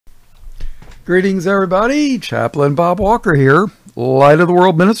Greetings, everybody. Chaplain Bob Walker here. Light of the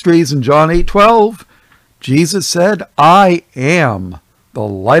World Ministries. In John 8:12, Jesus said, I am the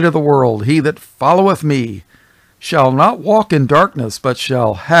light of the world. He that followeth me shall not walk in darkness, but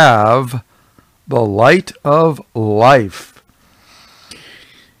shall have the light of life.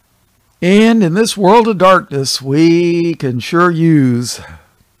 And in this world of darkness, we can sure use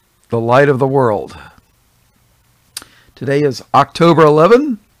the light of the world. Today is October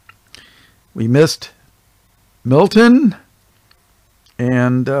 11. We missed Milton,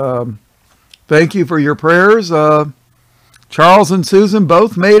 and thank you for your prayers. Charles and Susan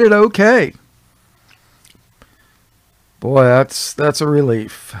both made it okay. Boy, that's a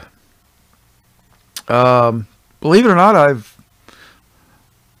relief. Believe it or not, I've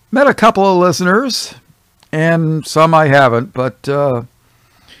met a couple of listeners, and some I haven't, but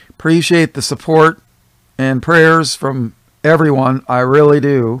appreciate the support and prayers from everyone. I really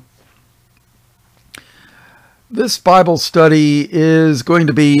do. This Bible study is going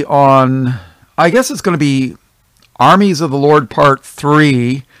to be on, I guess it's going to be Armies of the Lord Part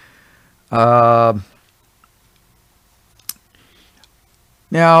 3. Now,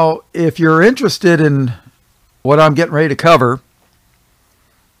 if you're interested in what I'm getting ready to cover,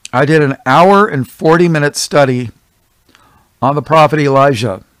 I did an hour and 40-minute study on the prophet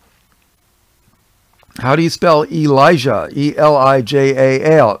Elijah. How do you spell Elijah?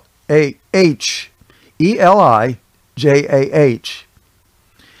 E-L-I-J-A-H. E-L-I-J-A-H.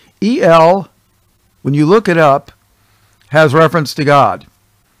 E-L, when you look it up, has reference to God.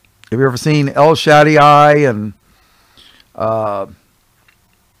 Have you ever seen El Shaddai and,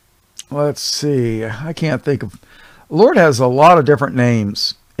 let's see, I can't think of, the Lord has a lot of different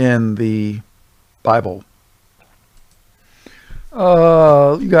names in the Bible.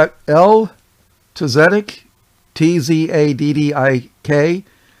 You got El Tzedek, T-Z-A-D-D-I-K.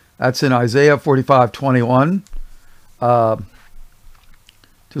 That's in Isaiah 45:21.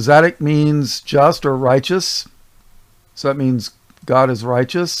 Tzedek means just or righteous. So that means God is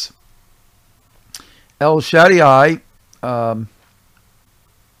righteous. El Shaddai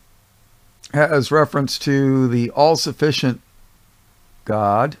has reference to the all-sufficient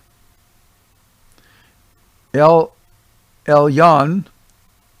God. El Elyon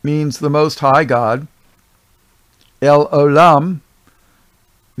means the Most High God. El Olam,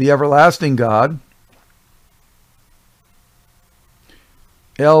 the everlasting God.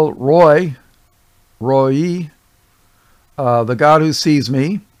 El Roy, the God who sees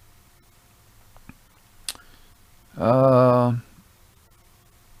me.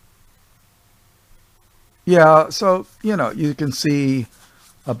 Yeah, so, you can see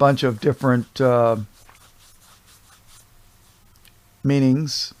a bunch of different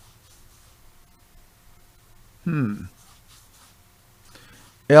meanings.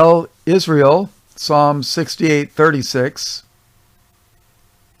 El Israel, Psalm 68:36.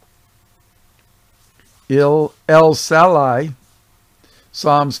 El Salai,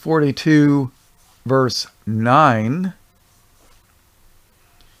 Psalms 42, verse 9.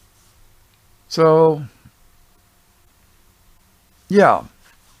 So, yeah.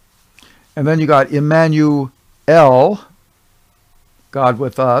 And then you got Emmanuel, God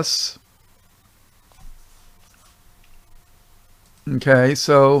with us. Okay,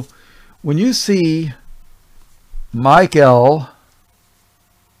 so when you see Michael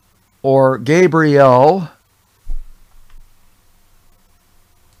or Gabriel,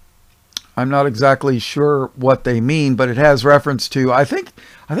 I'm not exactly sure what they mean, but it has reference to, I think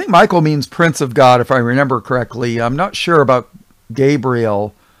Michael means Prince of God, if I remember correctly. I'm not sure about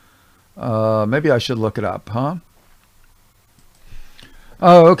Gabriel. Maybe I should look it up, huh?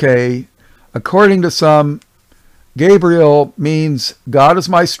 Oh, okay. According to some, Gabriel means God is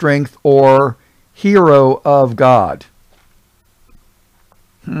my strength or hero of God.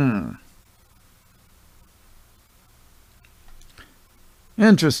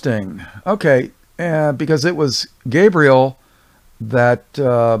 Interesting. Okay, because it was Gabriel that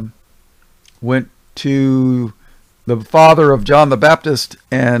went to the father of John the Baptist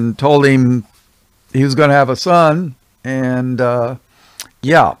and told him he was going to have a son, and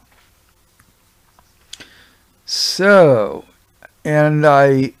yeah. So, and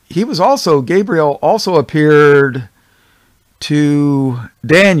Gabriel also appeared to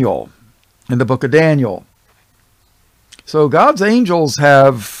Daniel in the book of Daniel. So God's angels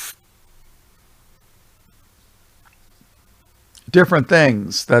have different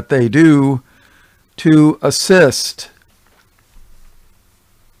things that they do to assist.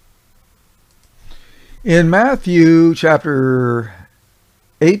 In Matthew chapter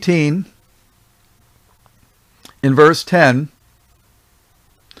 18, in verse 10,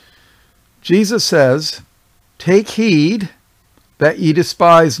 Jesus says, take heed that ye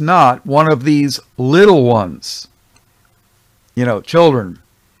despise not one of these little ones. You know, children.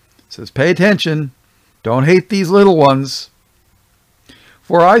 It says, pay attention. Don't hate these little ones.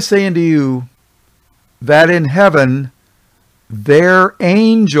 For I say unto you that in heaven their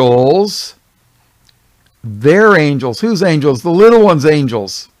angels, whose angels? The little ones'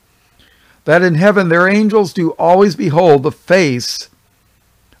 angels. That in heaven their angels do always behold the face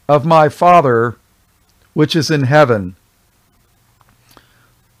of my Father which is in heaven.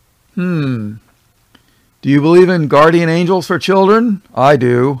 Do you believe in guardian angels for children? I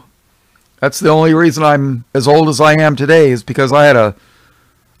do. That's the only reason I'm as old as I am today, is because I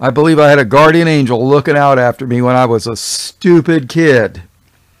believe I had a guardian angel looking out after me when I was a stupid kid.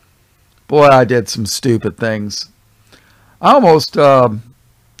 Boy, I did some stupid things. I almost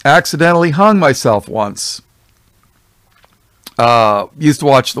accidentally hung myself once. Used to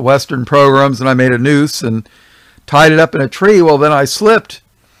watch the Western programs, and I made a noose and tied it up in a tree. Well, then I slipped,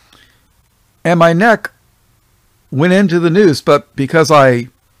 and my neck went into the noose, but because I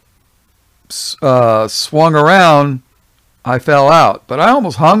swung around, I fell out. But I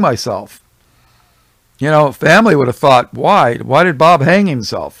almost hung myself. You know, family would have thought, why? Why did Bob hang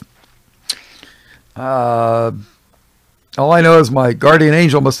himself? All I know is my guardian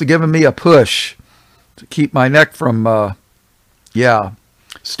angel must have given me a push to keep my neck from,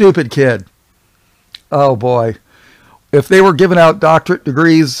 stupid kid. Oh boy. If they were giving out doctorate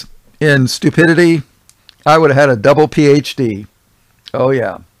degrees in stupidity, I would have had a double PhD. Oh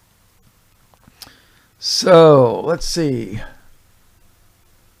yeah. So, let's see.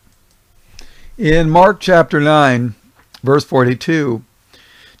 In Mark chapter 9, verse 42,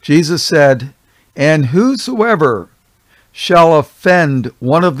 Jesus said, and whosoever shall offend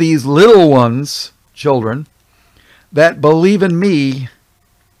one of these little ones, children, that believe in me,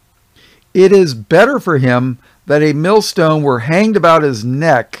 it is better for him that a millstone were hanged about his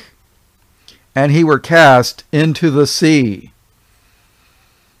neck and he were cast into the sea.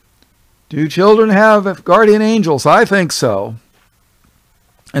 Do children have guardian angels? I think so.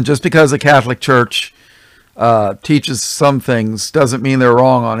 And just because the Catholic Church teaches some things doesn't mean they're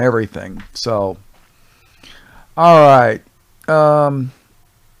wrong on everything. So, all right.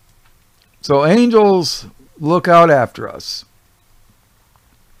 So angels look out after us.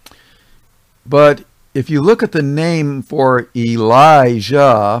 But if you look at the name for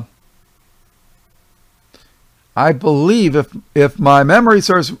Elijah, I believe, if my memory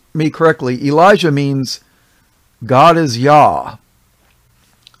serves me correctly, Elijah means God is Yah.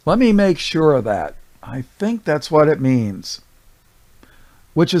 Let me make sure of that. I think that's what it means.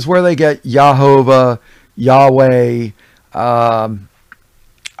 Which is where they get Yahovah, Yahweh. I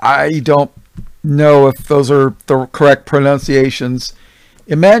don't know if those are the correct pronunciations.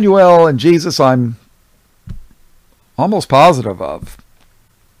 Emmanuel and Jesus, I'm almost positive of.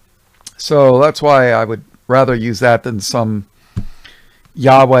 So that's why I would rather use that than some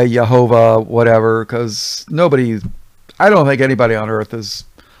Yahweh, Yehovah, whatever, because I don't think anybody on earth is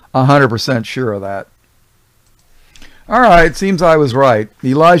 100% sure of that. All right, seems I was right.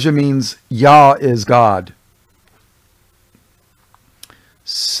 Elijah means Yah is God.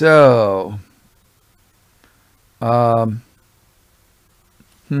 So,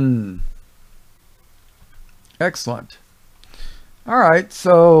 excellent. All right,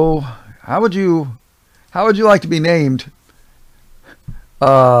 so how would you like to be named?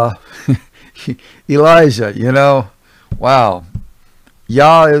 Elijah, you know? Wow.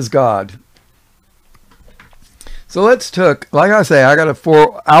 Yah is God. So let's like I say, I got a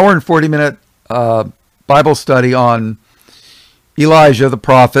 4-hour and 40-minute Bible study on Elijah, the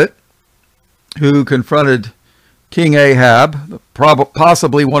prophet, who confronted King Ahab,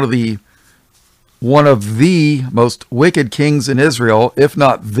 possibly one of the most wicked kings in Israel, if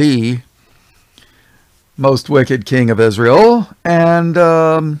not the most wicked king of Israel. And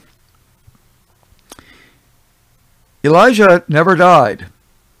Elijah never died.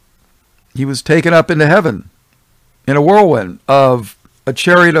 He was taken up into heaven in a whirlwind of a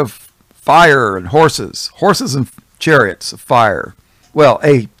chariot of fire and horses and chariots of fire. Well,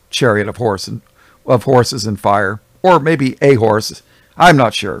 a chariot of horses and fire, or maybe a horse. I'm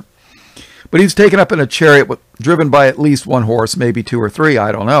not sure. But he's taken up in a chariot driven by at least one horse, maybe 2 or 3,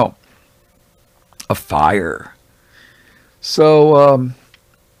 I don't know, of fire. So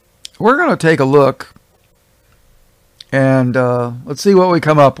we're going to take a look and let's see what we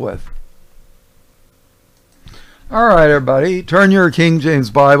come up with. All right, everybody, turn your King James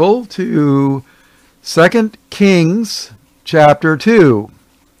Bible to 2 Kings chapter 2,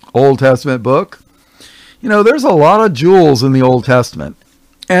 Old Testament book. You know, there's a lot of jewels in the Old Testament.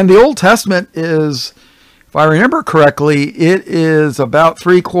 And the Old Testament is, if I remember correctly, it is about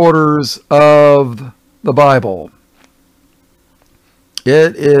 3/4 of the Bible.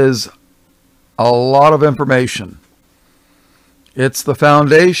 It is a lot of information. It's the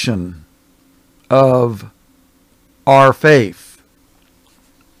foundation of our faith.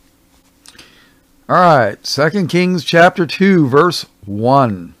 All right, 2 Kings chapter 2, verse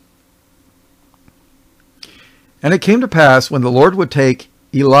 1. And it came to pass, when the Lord would take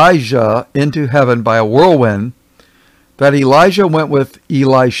Elijah into heaven by a whirlwind, that Elijah went with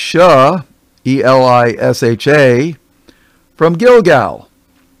Elisha, Elisha, from Gilgal.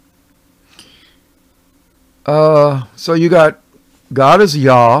 So you got God is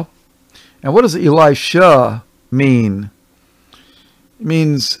Yah. And what does Elisha mean? It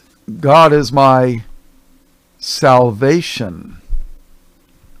means God is my salvation.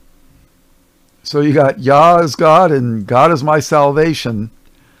 So you got Yah is God and God is my salvation.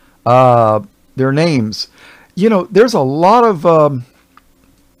 Their names. You know, there's a lot of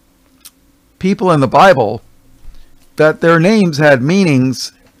people in the Bible that their names had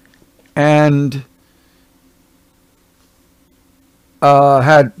meanings and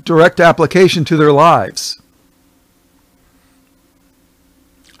had direct application to their lives.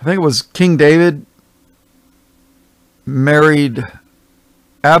 I think it was King David married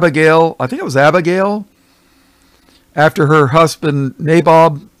Abigail. I think it was Abigail. After her husband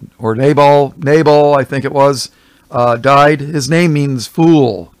Nabal, I think it was, died. His name means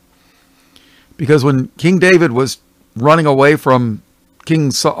fool. Because when King David was running away from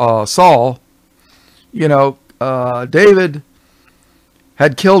King Saul, you know, David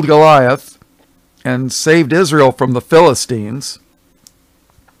had killed Goliath and saved Israel from the Philistines.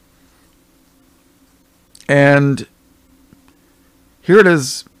 And here it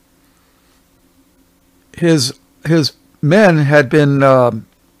is. His men had been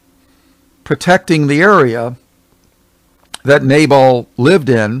protecting the area that Nabal lived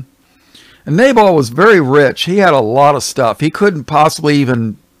in. And Nabal was very rich. He had a lot of stuff. He couldn't possibly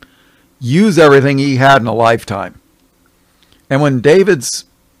even use everything he had in a lifetime. And when David's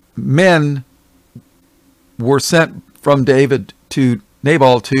men were sent from David to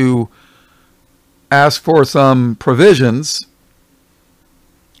Nabal to ask for some provisions,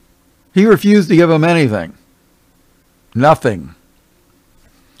 he refused to give them anything. Nothing.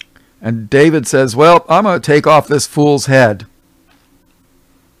 And David says, well, I'm going to take off this fool's head.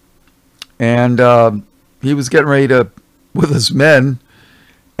 And he was getting ready to, with his men,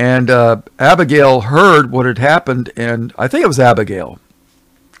 and Abigail heard what had happened, and I think it was Abigail.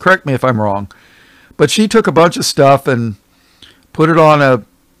 Correct me if I'm wrong. But she took a bunch of stuff and put it on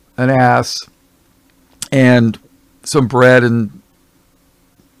an ass, and some bread and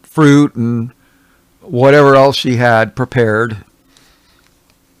fruit and whatever else she had could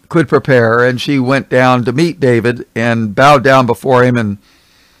prepare, and she went down to meet David and bowed down before him and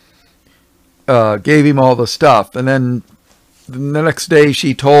gave him all the stuff. And then the next day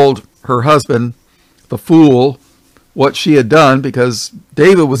she told her husband, the fool, what she had done, because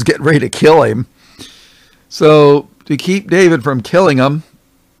David was getting ready to kill him. So to keep David from killing him,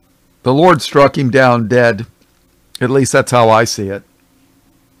 the Lord struck him down dead. At least that's how I see it.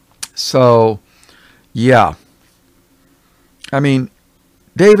 So, yeah. I mean,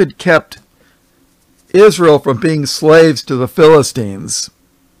 David kept Israel from being slaves to the Philistines,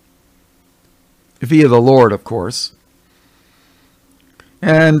 via the Lord, of course.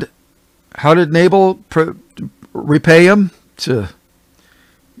 And how did Nabal repay him?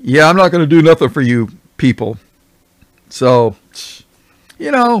 Yeah, I'm not going to do nothing for you people. So,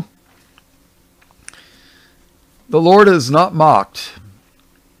 you know, the Lord is not mocked.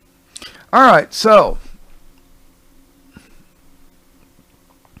 All right, so.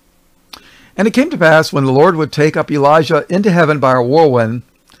 And it came to pass, when the Lord would take up Elijah into heaven by a whirlwind,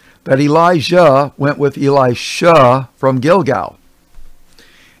 that Elijah went with Elisha from Gilgal.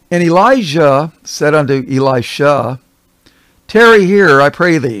 And Elijah said unto Elisha, tarry here, I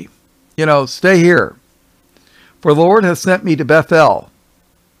pray thee. You know, stay here. For the Lord hath sent me to Bethel.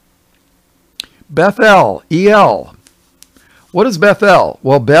 Bethel, E-L. What is Bethel?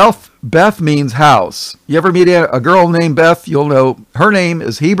 Well, Beth means house. You ever meet a girl named Beth, you'll know her name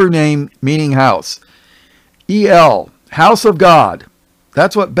is Hebrew name meaning house. E-L, house of God.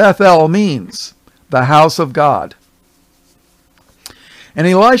 That's what Bethel means, the house of God. And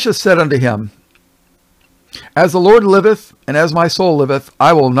Elisha said unto him, as the Lord liveth, and as my soul liveth,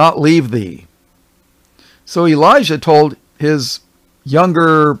 I will not leave thee. So Elijah told his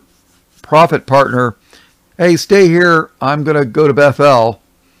younger prophet partner, hey, stay here, I'm going to go to Bethel.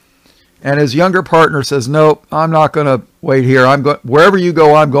 And his younger partner says, nope, I'm not going to wait here. Wherever you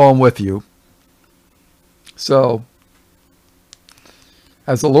go, I'm going with you. So,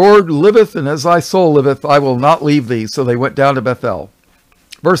 as the Lord liveth and as thy soul liveth, I will not leave thee. So they went down to Bethel.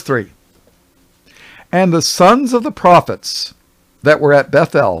 Verse 3. And the sons of the prophets that were at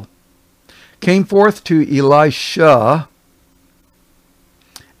Bethel came forth to Elisha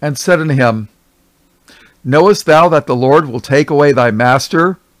and said unto him, Knowest thou that the Lord will take away thy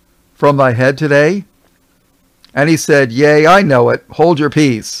master from thy head today? And he said, Yea, I know it. Hold your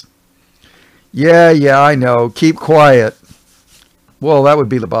peace. Yeah, I know. Keep quiet. Well, that would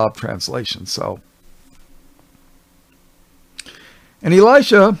be the Bob translation. So, and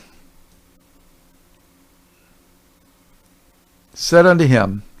Elisha said unto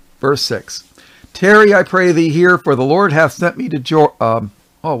him, verse 6, Tarry, I pray thee here, for the Lord hath sent me to to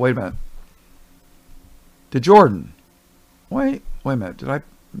Jordan. Wait a minute. Did I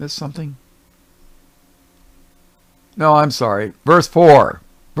miss something? No, I'm sorry. Verse 4.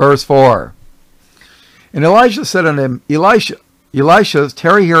 And Elisha said unto him, Elisha,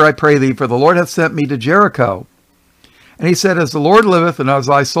 tarry here, I pray thee, for the Lord hath sent me to Jericho. And he said, As the Lord liveth, and as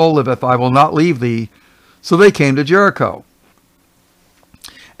thy soul liveth, I will not leave thee. So they came to Jericho.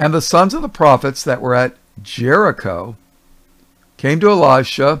 And the sons of the prophets that were at Jericho came to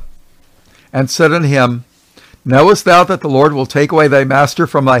Elisha and said unto him, Knowest thou that the Lord will take away thy master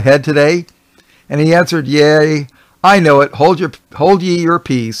from thy head today? And he answered, Yea, I know it. Hold ye your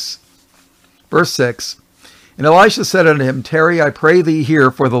peace. Verse 6. And Elisha said unto him, Tarry, I pray thee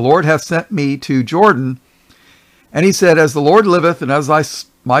here, for the Lord hath sent me to Jordan. And he said, As the Lord liveth, and as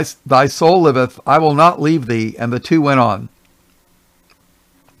thy soul liveth, I will not leave thee. And the two went on.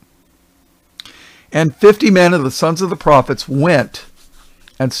 And 50 men of the sons of the prophets went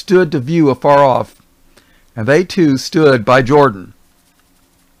and stood to view afar off. And they too stood by Jordan.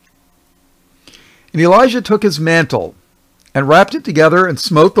 And Elijah took his mantle and wrapped it together and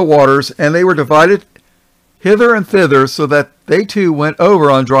smote the waters, and they were divided hither and thither, so that they too went over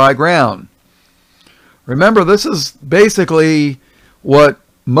on dry ground. Remember, this is basically what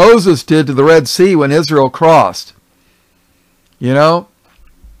Moses did to the Red Sea when Israel crossed. You know?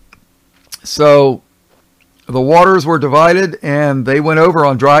 So the waters were divided and they went over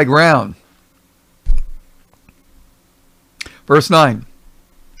on dry ground. Verse 9.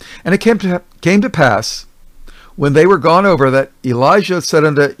 And it came to pass, when they were gone over, that Elijah said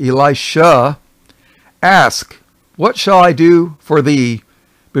unto Elisha, Ask, what shall I do for thee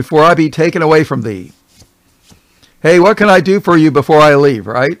before I be taken away from thee? Hey, what can I do for you before I leave,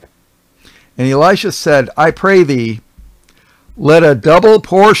 right? And Elisha said, I pray thee, let a double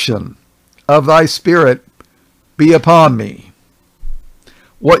portion of thy spirit be upon me.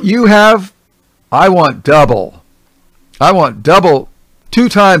 What you have, I want double. I want double, 2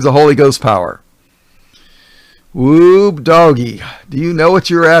 times the Holy Ghost power. Whoop doggy. Do you know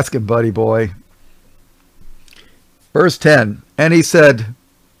what you're asking, buddy boy? Verse 10. And he said,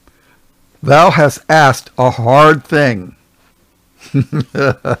 Thou hast asked a hard thing.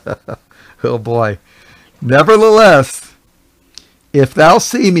 Oh boy. Nevertheless, if thou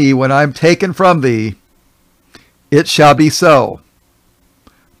see me when I'm taken from thee, it shall be so.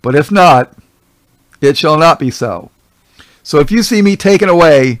 But if not, it shall not be so. So if you see me taken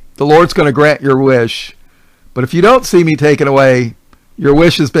away, the Lord's going to grant your wish. But if you don't see me taken away, your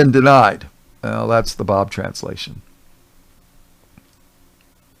wish has been denied. Well, that's the Bob translation.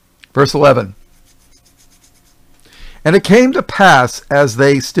 Verse 11. And it came to pass, as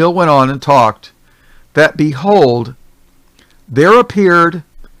they still went on and talked, that behold, there appeared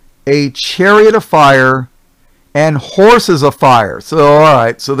a chariot of fire and horses of fire. So, all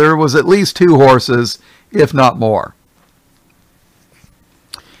right, so there was at least 2 horses, if not more.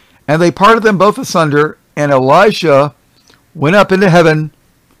 And they parted them both asunder, and Elisha went up into heaven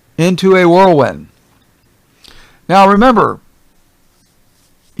into a whirlwind. Now remember,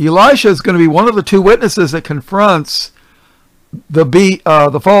 Elisha is going to be one of the 2 witnesses that confronts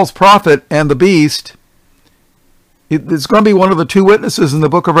the false prophet and the beast. It's going to be one of the 2 witnesses in the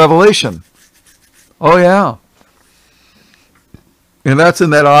book of Revelation. Oh yeah. And that's in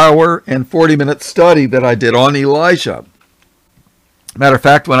that hour and 40-minute study that I did on Elisha. Matter of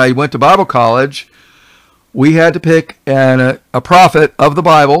fact, when I went to Bible college, we had to pick a prophet of the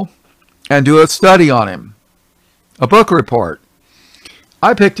Bible and do a study on him. A book report.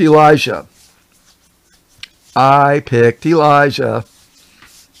 I picked Elijah.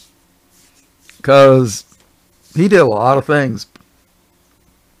 Because he did a lot of things.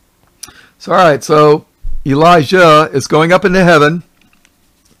 So, all right, so Elijah is going up into heaven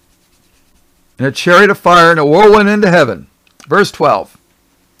in a chariot of fire and a whirlwind into heaven. Verse 12.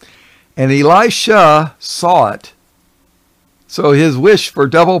 And Elisha saw it. So his wish for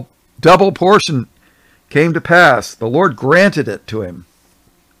double portion came to pass. The Lord granted it to him.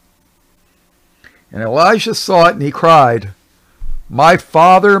 And Elisha saw it, and he cried, my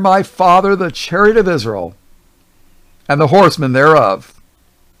father, the chariot of Israel, and the horsemen thereof.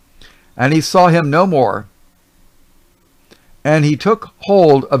 And he saw him no more. And he took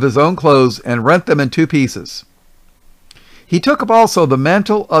hold of his own clothes and rent them in two pieces. He took up also the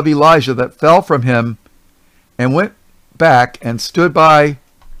mantle of Elijah that fell from him, and went back and stood by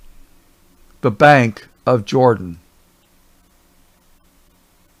the bank of Jordan.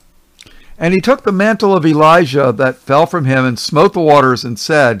 And he took the mantle of Elijah that fell from him, and smote the waters, and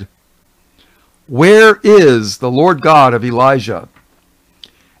said, where is the Lord God of Elijah?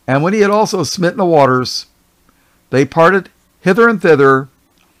 And when he had also smitten the waters, they parted hither and thither,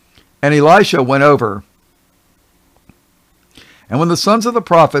 and Elisha went over. And when the sons of the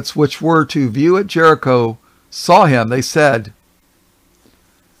prophets which were to view at Jericho saw him, they said,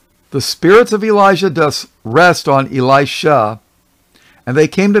 the spirits of Elijah doth rest on Elisha. And they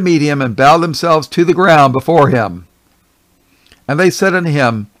came to meet him, and bowed themselves to the ground before him. And they said unto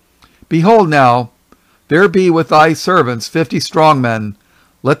him, behold now, there be with thy servants 50 strong men.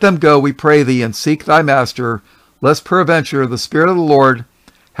 Let them go, we pray thee, and seek thy master, lest peradventure the Spirit of the Lord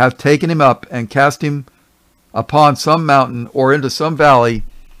hath taken him up, and cast him upon some mountain, or into some valley.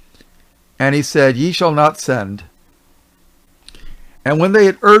 And he said, ye shall not send. And when they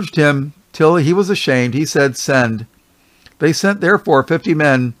had urged him till he was ashamed, he said, send. They sent therefore 50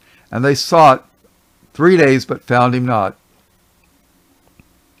 men, and they sought 3 days, but found him not.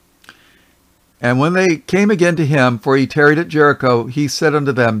 And when they came again to him, for he tarried at Jericho, he said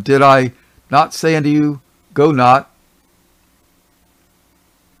unto them, did I not say unto you, go not?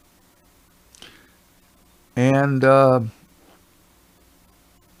 And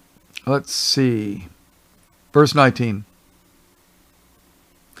let's see, verse 19.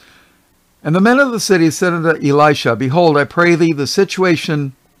 And the men of the city said unto Elisha, behold, I pray thee, the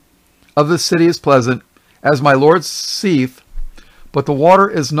situation of this city is pleasant, as my Lord seeth, but the water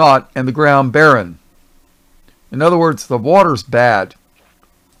is not, and the ground barren. In other words, the water's bad.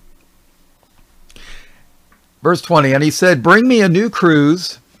 Verse 20, and he said, bring me a new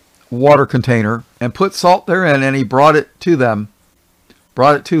cruse, water container, and put salt therein. And he brought it to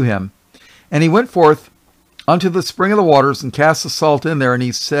him. And he went forth unto the spring of the waters, and cast the salt in there. And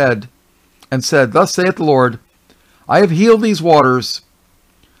he said, thus saith the Lord, I have healed these waters.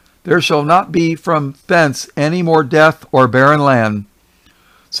 There shall not be from thence any more death or barren land.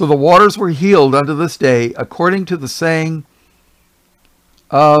 So the waters were healed unto this day, according to the saying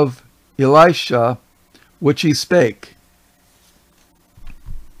of Elisha, which he spake.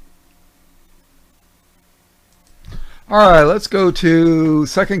 All right, let's go to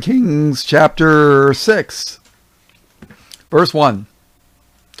 2 Kings chapter 6, verse 1.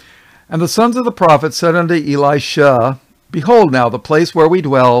 And the sons of the prophets said unto Elisha, behold now, the place where we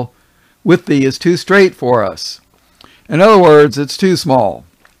dwell with thee is too strait for us. In other words, it's too small.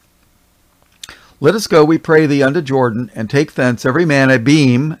 Let us go, we pray thee, unto Jordan, and take thence every man a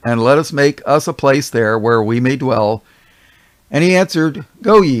beam, and let us make us a place there where we may dwell. And he answered,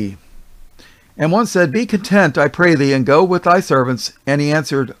 go ye. And one said, be content, I pray thee, and go with thy servants. And he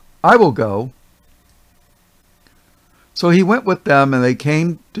answered, I will go. So he went with them, and they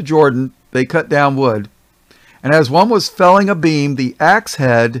came to Jordan. They cut down wood. And as one was felling a beam, the axe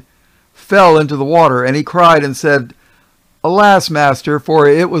head fell into the water. And he cried and said, alas, master, for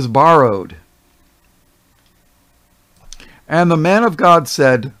it was borrowed. And the man of God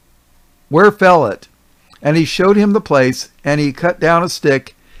said, where fell it? And he showed him the place. And he cut down a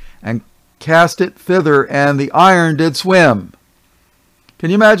stick, and cast it thither, and the iron did swim.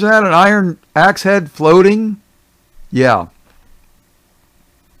 Can you imagine that? An iron axe head floating? Yeah.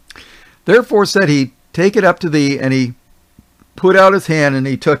 Therefore said he, take it up to thee. And he put out his hand, and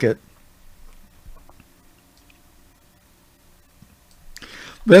he took it.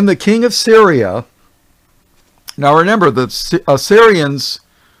 Then the king of Syria, now remember, the Assyrians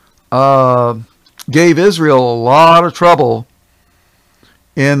gave Israel a lot of trouble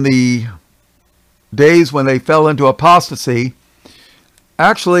in the days when they fell into apostasy.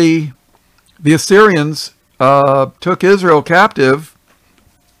 Actually, the Assyrians took Israel captive,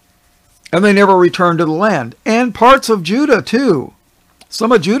 and they never returned to the land. And parts of Judah, too.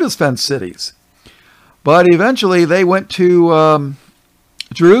 Some of Judah's fenced cities. But eventually they went to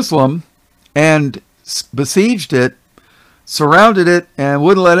Jerusalem and besieged it, surrounded it, and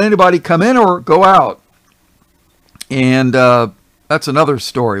wouldn't let anybody come in or go out. And that's another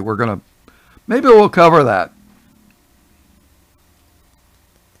story. Maybe we'll cover that.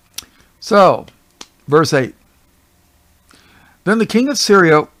 So, verse 8. Then the king of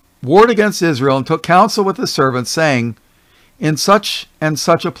Syria warred against Israel and took counsel with his servants, saying, in such and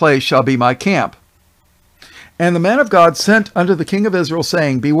such a place shall be my camp. And the man of God sent unto the king of Israel,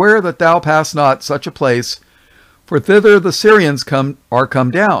 saying, beware that thou pass not such a place, for thither the Syrians are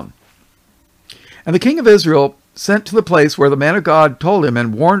come down. And the king of Israel sent to the place where the man of God told him,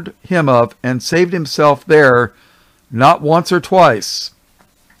 and warned him of, and saved himself there, not once or twice.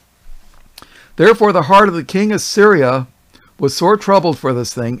 Therefore the heart of the king of Syria was sore troubled for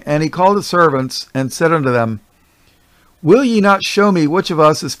this thing, and he called his servants, and said unto them, will ye not show me which of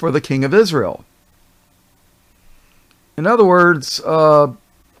us is for the king of Israel? In other words,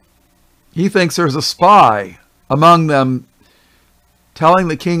 he thinks there's a spy among them telling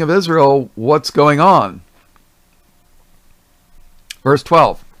the king of Israel what's going on. Verse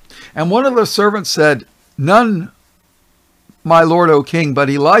 12. And one of the servants said, none, my lord, O king, but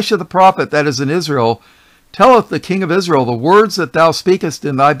Elisha the prophet that is in Israel telleth the king of Israel the words that thou speakest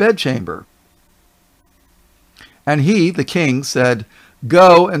in thy bedchamber. And he, the king, said,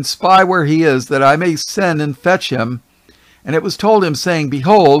 go and spy where he is, that I may send and fetch him. And it was told him, saying,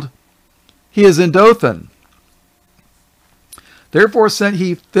 behold, he is in Dothan. Therefore sent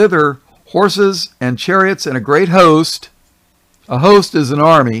he thither horses and chariots and a great host. A host is an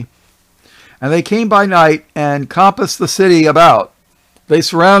army. And they came by night and compassed the city about. They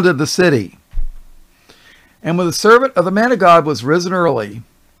surrounded the city. And when the servant of the man of God was risen early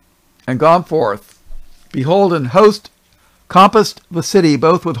and gone forth, behold, an host compassed the city,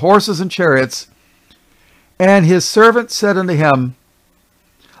 both with horses and chariots. And his servant said unto him,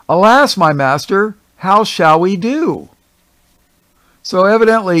 alas, my master, how shall we do? So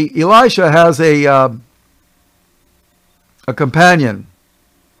evidently Elisha has a companion,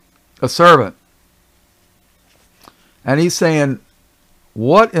 a servant. And he's saying,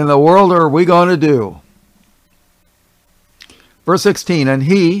 what in the world are we going to do? Verse 16, and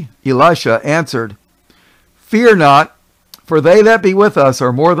he, Elisha, answered, fear not, for they that be with us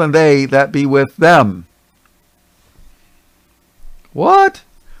are more than they that be with them. What?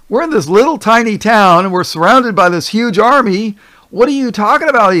 We're in this little tiny town and we're surrounded by this huge army. What are you talking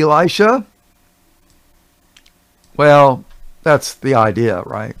about, Elisha? Well, that's the idea,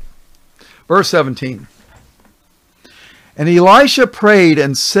 right? Verse 17. And Elisha prayed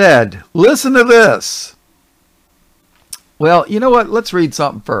and said, listen to this. Well, you know what? Let's read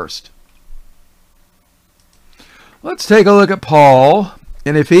something first. Let's take a look at Paul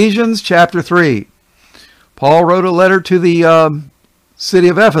in Ephesians chapter 3. Paul wrote a letter to the city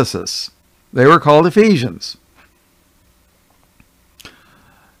of Ephesus. They were called Ephesians.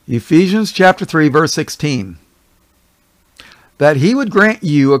 Ephesians chapter 3, verse 16. That he would grant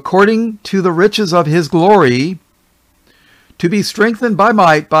you, according to the riches of his glory, to be strengthened by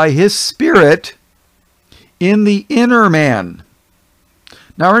might by his Spirit in the inner man.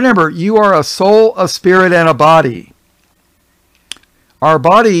 Now remember, you are a soul, a spirit, and a body. Our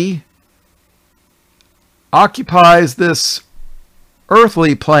body occupies this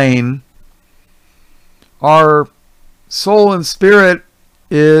earthly plane. Our soul and spirit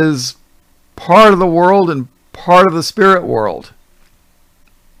is part of the world and part of the spirit world.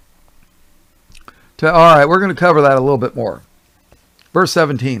 All right, we're going to cover that a little bit more. Verse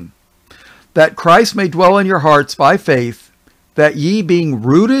 17. That Christ may dwell in your hearts by faith, that ye being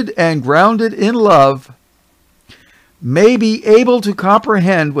rooted and grounded in love, may be able to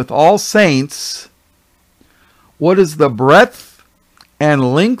comprehend with all saints what is the breadth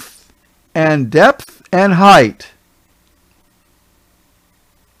and length and depth and height.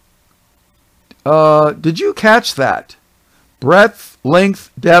 Did you catch that? Breadth,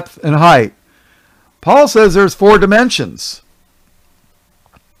 length, depth, and height. Paul says there's 4 dimensions.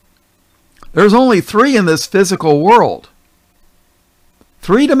 There's only 3 in this physical world.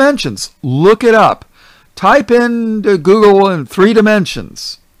 3 dimensions. Look it up. Type into Google in 3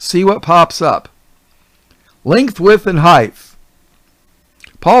 dimensions. See what pops up. Length, width, and height.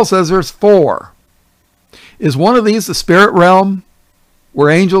 Paul says there's 4. Is one of these the spirit realm where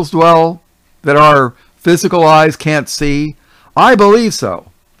angels dwell that our physical eyes can't see? I believe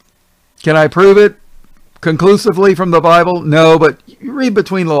so. Can I prove it conclusively from the Bible? No, but you read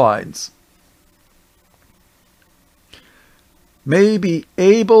between the lines. May be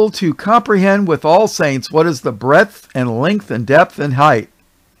able to comprehend with all saints what is the breadth and length and depth and height,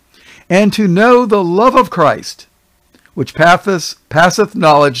 and to know the love of Christ, which passeth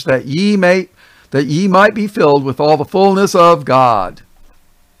knowledge, that ye might be filled with all the fullness of God.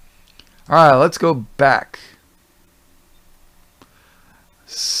 All right, let's go back.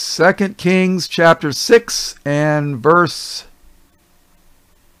 2 Kings chapter 6 and verse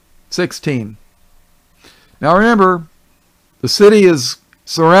 16. Now remember, the city is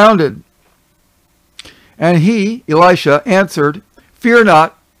surrounded. And he, Elisha, answered, Fear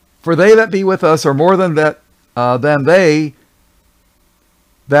not, for they that be with us are more than they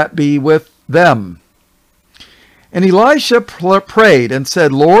that be with them. And Elisha prayed and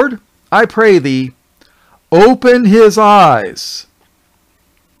said, Lord, I pray thee, open his eyes.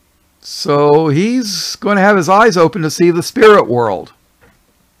 So he's going to have his eyes open to see the spirit world.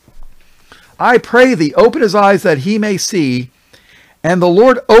 I pray thee, open his eyes that he may see. And the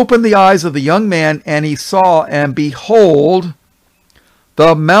Lord opened the eyes of the young man, and he saw, and behold,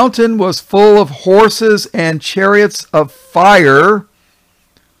 the mountain was full of horses and chariots of fire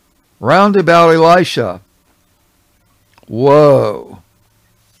round about Elisha. Whoa.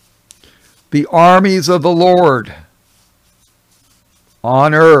 The armies of the Lord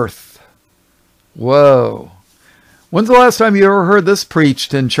on earth. Whoa. When's the last time you ever heard this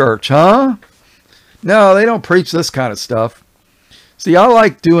preached in church, huh? No, they don't preach this kind of stuff. See, I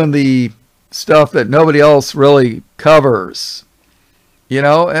like doing the stuff that nobody else really covers,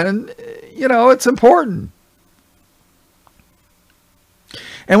 and, it's important.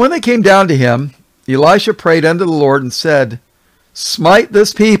 And when they came down to him, Elisha prayed unto the Lord and said, Smite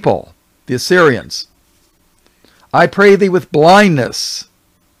this people, the Assyrians, I pray thee with blindness.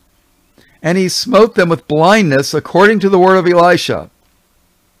 And he smote them with blindness according to the word of Elisha.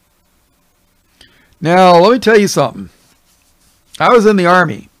 Now, let me tell you something. I was in the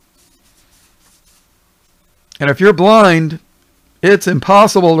army. And if you're blind, it's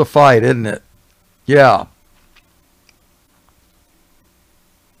impossible to fight, isn't it? Yeah.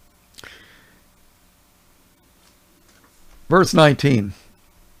 Verse 19.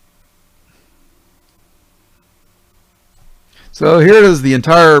 So here it is, the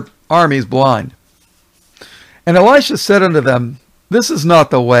entire army is blind. And Elisha said unto them, This is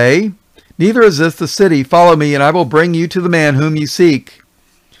not the way, neither is this the city. Follow me, and I will bring you to the man whom ye seek.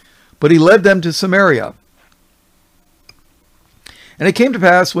 But he led them to Samaria. And it came to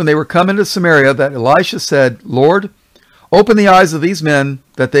pass, when they were come into Samaria, that Elisha said, Lord, open the eyes of these men,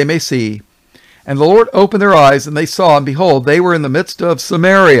 that they may see. And the Lord opened their eyes, and they saw, and behold, they were in the midst of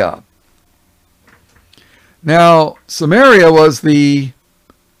Samaria. Now, Samaria was the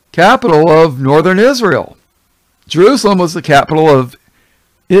capital of northern Israel. Jerusalem was the capital of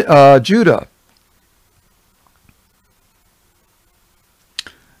Judah.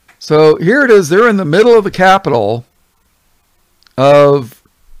 So here it is, they're in the middle of the capital of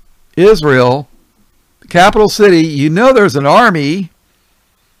Israel, the capital city. You know there's an army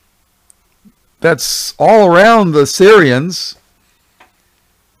that's all around the Syrians.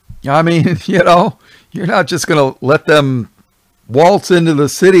 I mean, you're not just going to let them waltz into the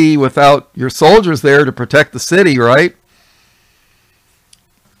city without your soldiers there to protect the city, right?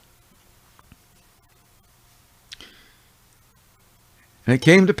 And it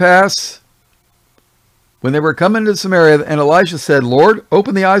came to pass, when they were coming to Samaria, and Elisha said, Lord,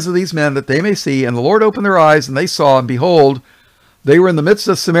 open the eyes of these men, that they may see. And the Lord opened their eyes, and they saw, and behold, they were in the midst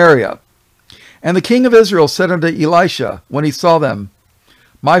of Samaria. And the king of Israel said unto Elisha, when he saw them,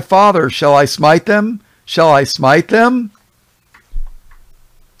 My father, shall I smite them? Shall I smite them?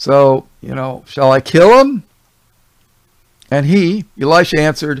 So, shall I kill them? And he, Elisha,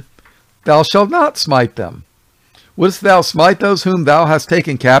 answered, Thou shalt not smite them. Wouldst thou smite those whom thou hast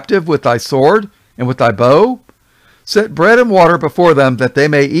taken captive with thy sword and with thy bow? Set bread and water before them, that they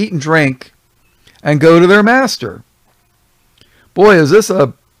may eat and drink, and go to their master. Boy, is this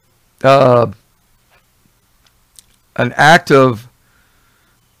an act of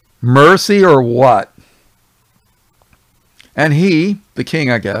mercy or what? And he, the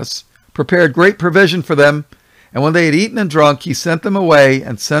king, I guess, prepared great provision for them. And when they had eaten and drunk, he sent them away,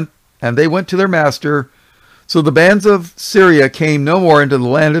 and they went to their master. So the bands of Syria came no more into the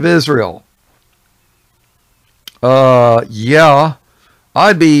land of Israel. Yeah,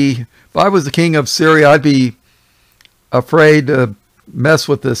 if I was the king of Syria, I'd be afraid to mess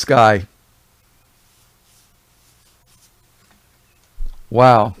with this guy.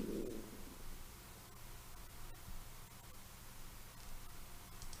 Wow.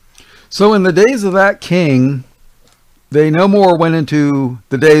 So in the days of that king, they no more went into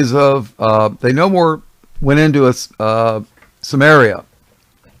the days of, Samaria.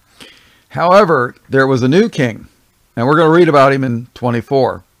 However, there was a new king, and we're going to read about him in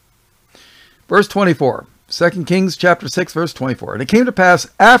 24. Verse 24, 2 Kings chapter 6, verse 24. And it came to pass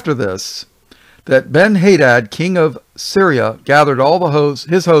after this, that Ben-Hadad, king of Syria, gathered all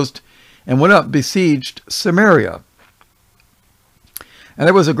his host, and went up and besieged Samaria. And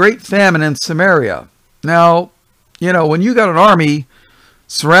there was a great famine in Samaria. Now, when you got an army,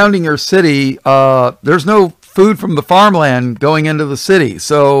 surrounding your city, there's no food from the farmland going into the city.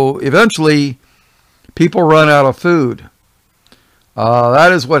 So eventually, people run out of food.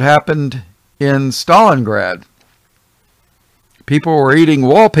 That is what happened in Stalingrad. People were eating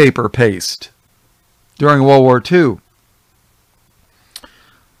wallpaper paste during World War II.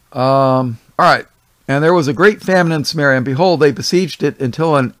 All right. And there was a great famine in Samaria, and behold, they besieged it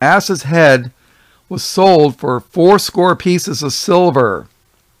until an ass's head was sold for 80 pieces of silver.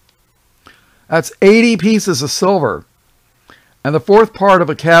 That's 80 pieces of silver. And the fourth part of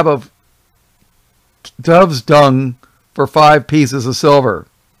a cab of dove's dung for 5 pieces of silver.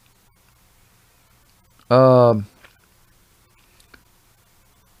 Can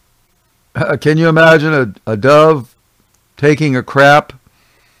you imagine a dove taking a crap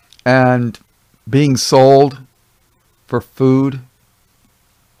and being sold for food?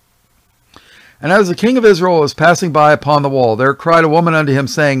 And as the king of Israel was passing by upon the wall, there cried a woman unto him,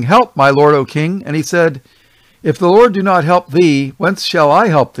 saying, Help, my lord, O king. And he said, If the Lord do not help thee, whence shall I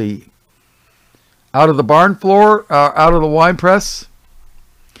help thee? Out of the barn floor, out of the winepress?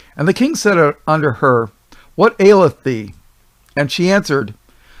 And the king said unto her, What aileth thee? And she answered,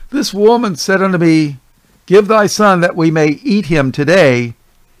 This woman said unto me, Give thy son that we may eat him today,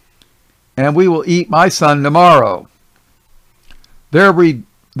 and we will eat my son tomorrow.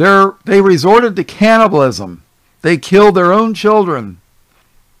 They resorted to cannibalism. They killed their own children.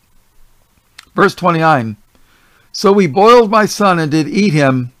 Verse 29, So we boiled my son and did eat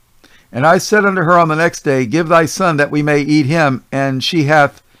him. And I said unto her on the next day, Give thy son that we may eat him. And she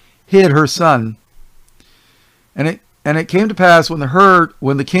hath hid her son. And it came to pass when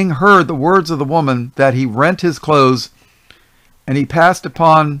the king heard the words of the woman, that he rent his clothes, and he passed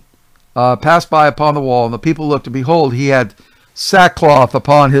by upon the wall. And the people looked, and behold, he had sackcloth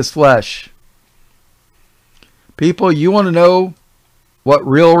upon his flesh. People, you want to know what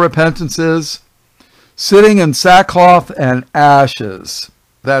real repentance is? Sitting in sackcloth and ashes.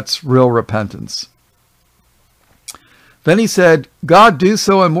 That's real repentance. Then he said, God do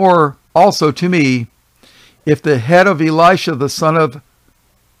so and more also to me, if the head of Elisha the son of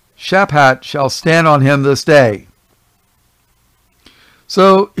Shaphat shall stand on him this day.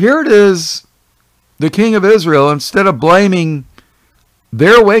 So here it is, the king of Israel, instead of blaming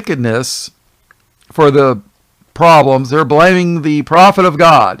their wickedness for the problems, they're blaming the prophet of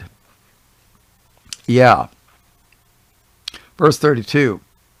God. Yeah. Verse 32.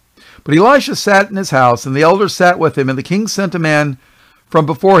 But Elisha sat in his house, and the elders sat with him, and the king sent a man from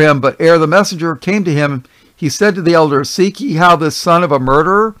before him. But ere the messenger came to him, he said to the elders, Seek ye how this son of a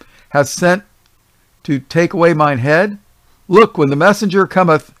murderer hath sent to take away mine head? Look, when the messenger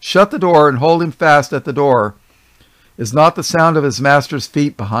cometh, shut the door, and hold him fast at the door. Is not the sound of his master's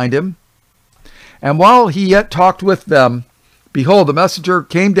feet behind him? And while he yet talked with them, behold, the messenger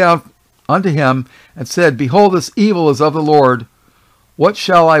came down unto him, and said, Behold, this evil is of the Lord. What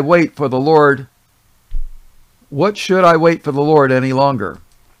shall I wait for the Lord? What should I wait for the Lord any longer?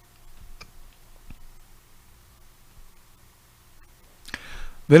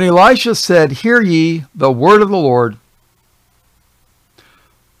 Then Elisha said, Hear ye the word of the Lord.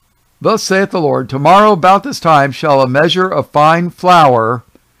 Thus saith the Lord, Tomorrow about this time shall a measure of fine flour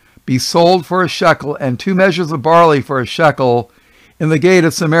be sold for a shekel, and 2 measures of barley for a shekel in the gate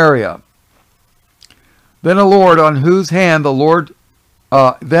of Samaria. Then a Lord on whose hand the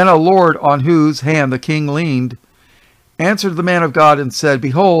king leaned answered the man of God and said,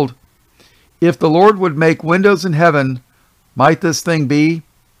 Behold, if the Lord would make windows in heaven, might this thing be?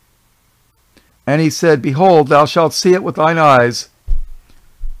 And he said, Behold, thou shalt see it with thine eyes,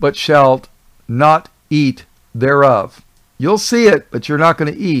 but shalt not eat thereof. You'll see it, but you're not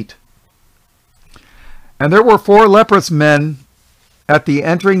going to eat. And there were 4 leprous men at the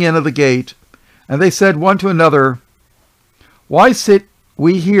entering in of the gate, and they said one to another, Why sit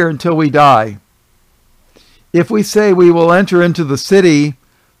we here until we die? If we say we will enter into the city,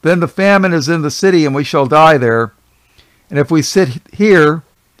 then the famine is in the city, and we shall die there. And if we sit here,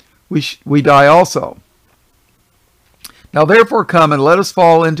 we die also. Now therefore come, and let us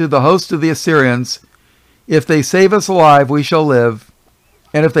fall into the host of the Assyrians. If they save us alive, we shall live.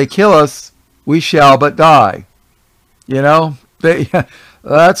 And if they kill us, we shall but die. You know,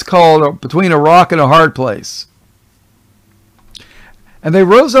 that's called between a rock and a hard place. And they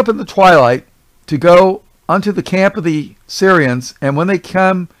rose up in the twilight to go unto the camp of the Syrians. And when they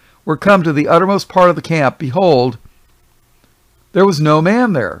were come to the uttermost part of the camp, behold, there was no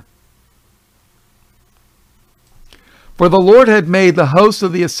man there. For the Lord had made the host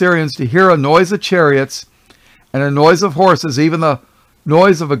of the Assyrians to hear a noise of chariots and a noise of horses, even the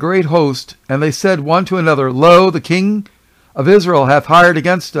noise of a great host. And they said one to another, Lo, the king of Israel hath hired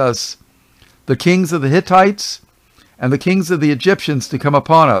against us the kings of the Hittites and the kings of the Egyptians to come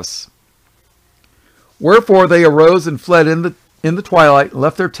upon us. Wherefore they arose and fled in the twilight, and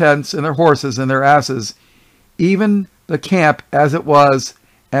left their tents and their horses and their asses, even the camp as it was,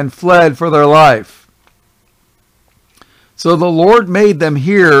 and fled for their life. So the Lord made them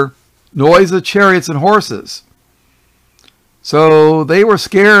hear noise of chariots and horses. So they were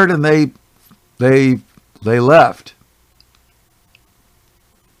scared, and they left.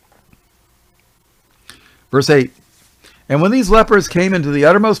 Verse 8. And when these lepers came into the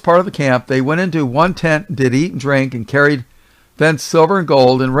uttermost part of the camp, they went into one tent, and did eat and drink, and carried thence silver and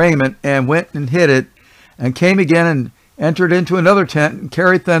gold and raiment, and went and hid it, and came again and entered into another tent, and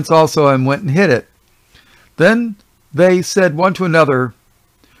carried thence also, and went and hid it. Then they said one to another,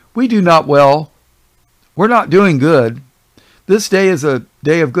 We do not well. We're not doing good. This day is a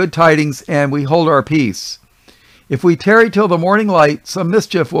day of good tidings, and we hold our peace. If we tarry till the morning light, some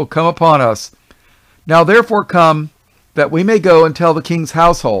mischief will come upon us. Now therefore come, that we may go and tell the king's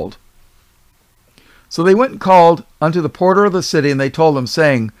household. So they went and called unto the porter of the city, and they told him,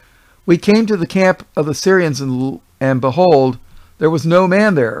 saying, We came to the camp of the Syrians, and behold, there was no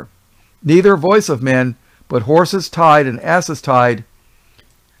man there, neither voice of men, but horses tied and asses tied,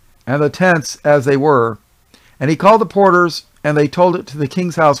 and the tents as they were. And he called the porters, and they told it to the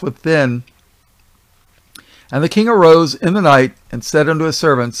king's house within. And the king arose in the night, and said unto his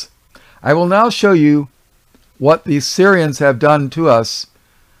servants, I will now show you what these Syrians have done to us.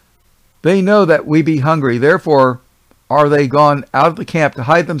 They know that we be hungry, therefore are they gone out of the camp to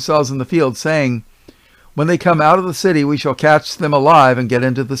hide themselves in the field, saying, When they come out of the city, we shall catch them alive and get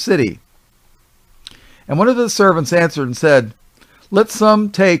into the city. And one of the servants answered and said, Let some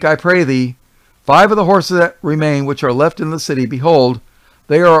take, I pray thee, 5 of the horses that remain, which are left in the city. Behold,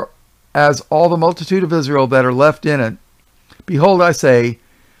 they are as all the multitude of Israel that are left in it. Behold, I say,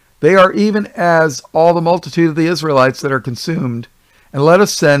 they are even as all the multitude of the Israelites that are consumed. And let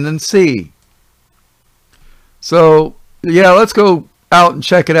us send and see. So, yeah, let's go out and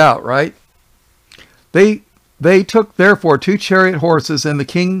check it out, right? They took therefore 2 chariot horses, and the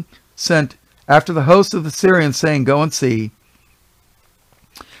king sent after the host of the Syrians, saying, Go and see.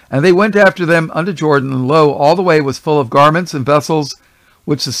 And they went after them unto Jordan, and lo, all the way was full of garments and vessels,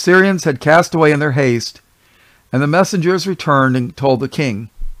 which the Syrians had cast away in their haste. And the messengers returned and told the king.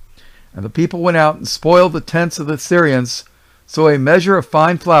 And the people went out and spoiled the tents of the Syrians. So a measure of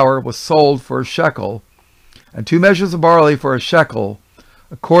fine flour was sold for a shekel, and 2 measures of barley for a shekel,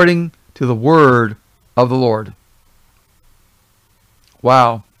 according to the word of the Lord.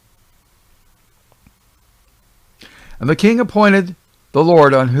 Wow. And the king appointed the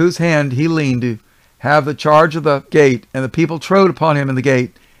Lord, on whose hand he leaned, to have the charge of the gate, and the people trode upon him in the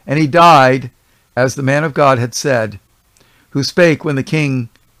gate. And he died, as the man of God had said, who spake when the king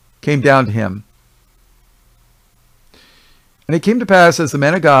came down to him. And it came to pass, as the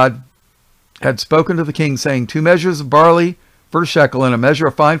man of God had spoken to the king, saying, 2 measures of barley for a shekel, and a measure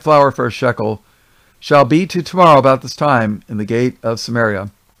of fine flour for a shekel, shall be to tomorrow about this time in the gate of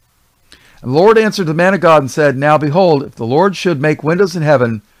Samaria. And the Lord answered the man of God and said, Now behold, if the Lord should make windows in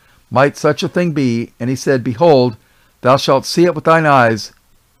heaven, might such a thing be? And he said, Behold, thou shalt see it with thine eyes,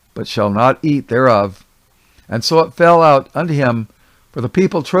 but shalt not eat thereof. And so it fell out unto him, for the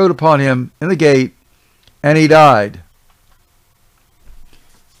people trode upon him in the gate, and he died.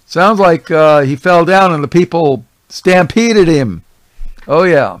 Sounds like he fell down and the people stampeded him. Oh,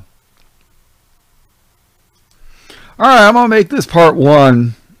 yeah. All right, I'm going to make this part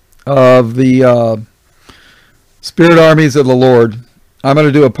 1 of the Spirit Armies of the Lord. I'm going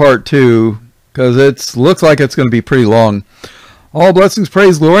to do a part 2 because it looks like it's going to be pretty long. All blessings,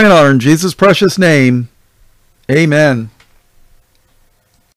 praise, glory, and honor in Jesus' precious name. Amen.